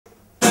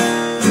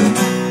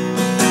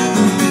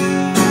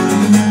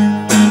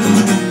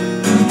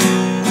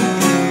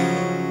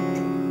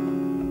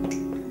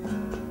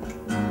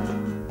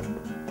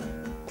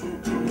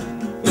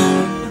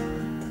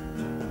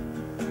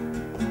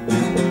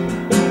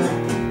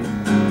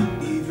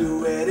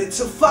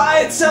to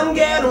fight, I'm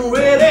getting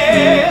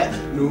ready.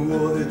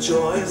 No other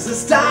choice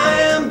this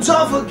time,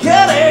 don't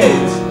forget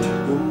it.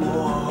 No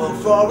more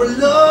hope for a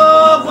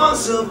love, one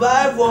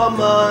survive one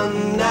more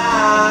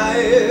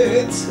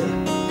night.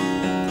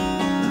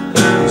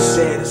 You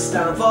said it's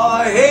time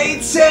for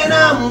hate and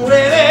I'm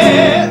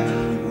ready.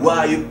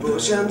 Why you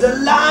pushing the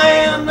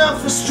line, I'm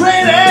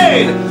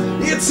frustrated.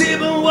 It's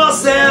even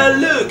worse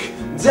than look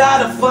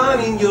that I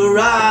find in your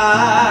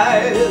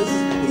eyes.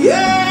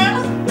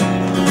 Yeah,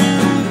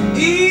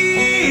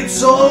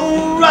 it's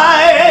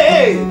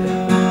alright.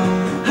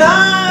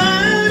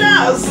 Hard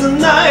as the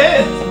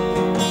night.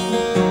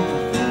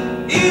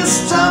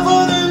 It's time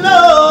for the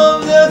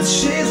love that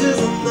chases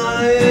the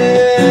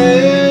night.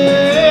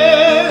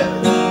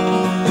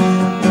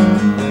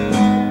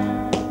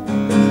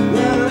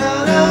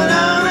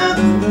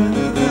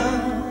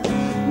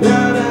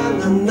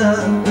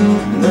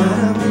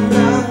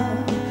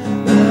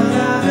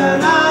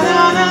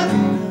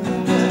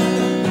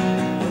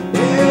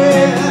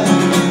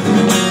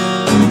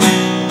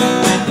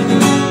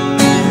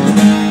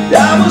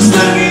 I was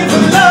looking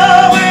for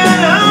love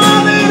and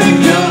I'm in a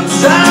good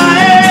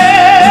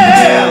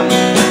time.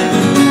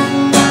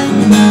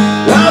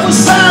 I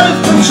was out of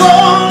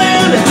control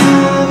and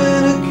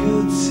having a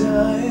good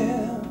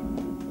time.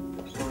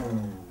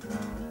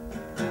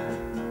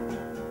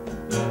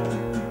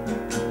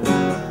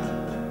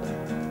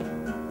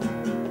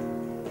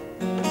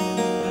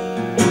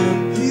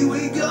 Here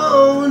we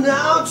go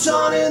now,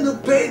 turning the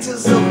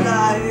pages of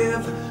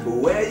life.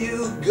 Where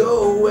you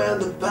go when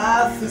the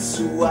path is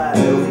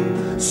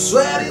wild,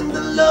 sweating the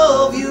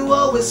love you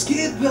always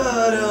keep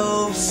out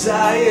of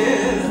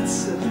sight.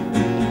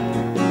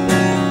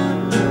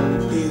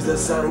 Is the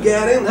sun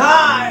getting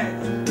high,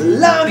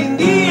 land in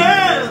the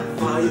air,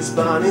 fires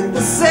burning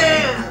the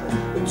sand,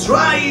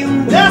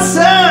 drying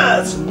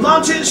deserts,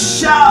 mountains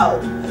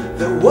shout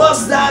the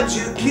words that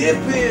you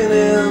keeping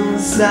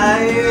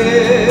inside.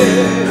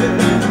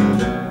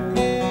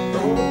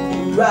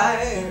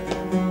 Right.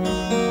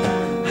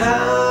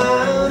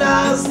 Hard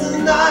as the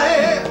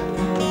night.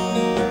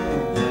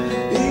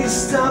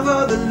 It's time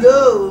for the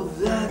love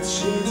that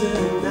chases the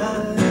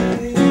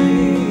night.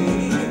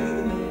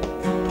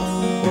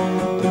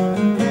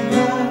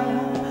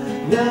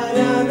 Na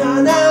na na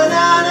na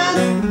na na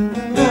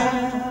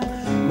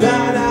na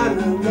na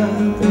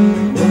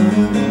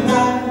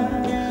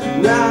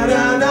na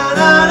na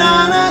na na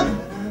na.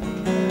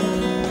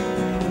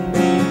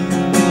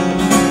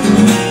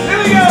 Here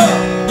we go.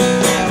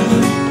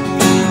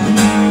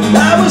 I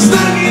was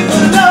looking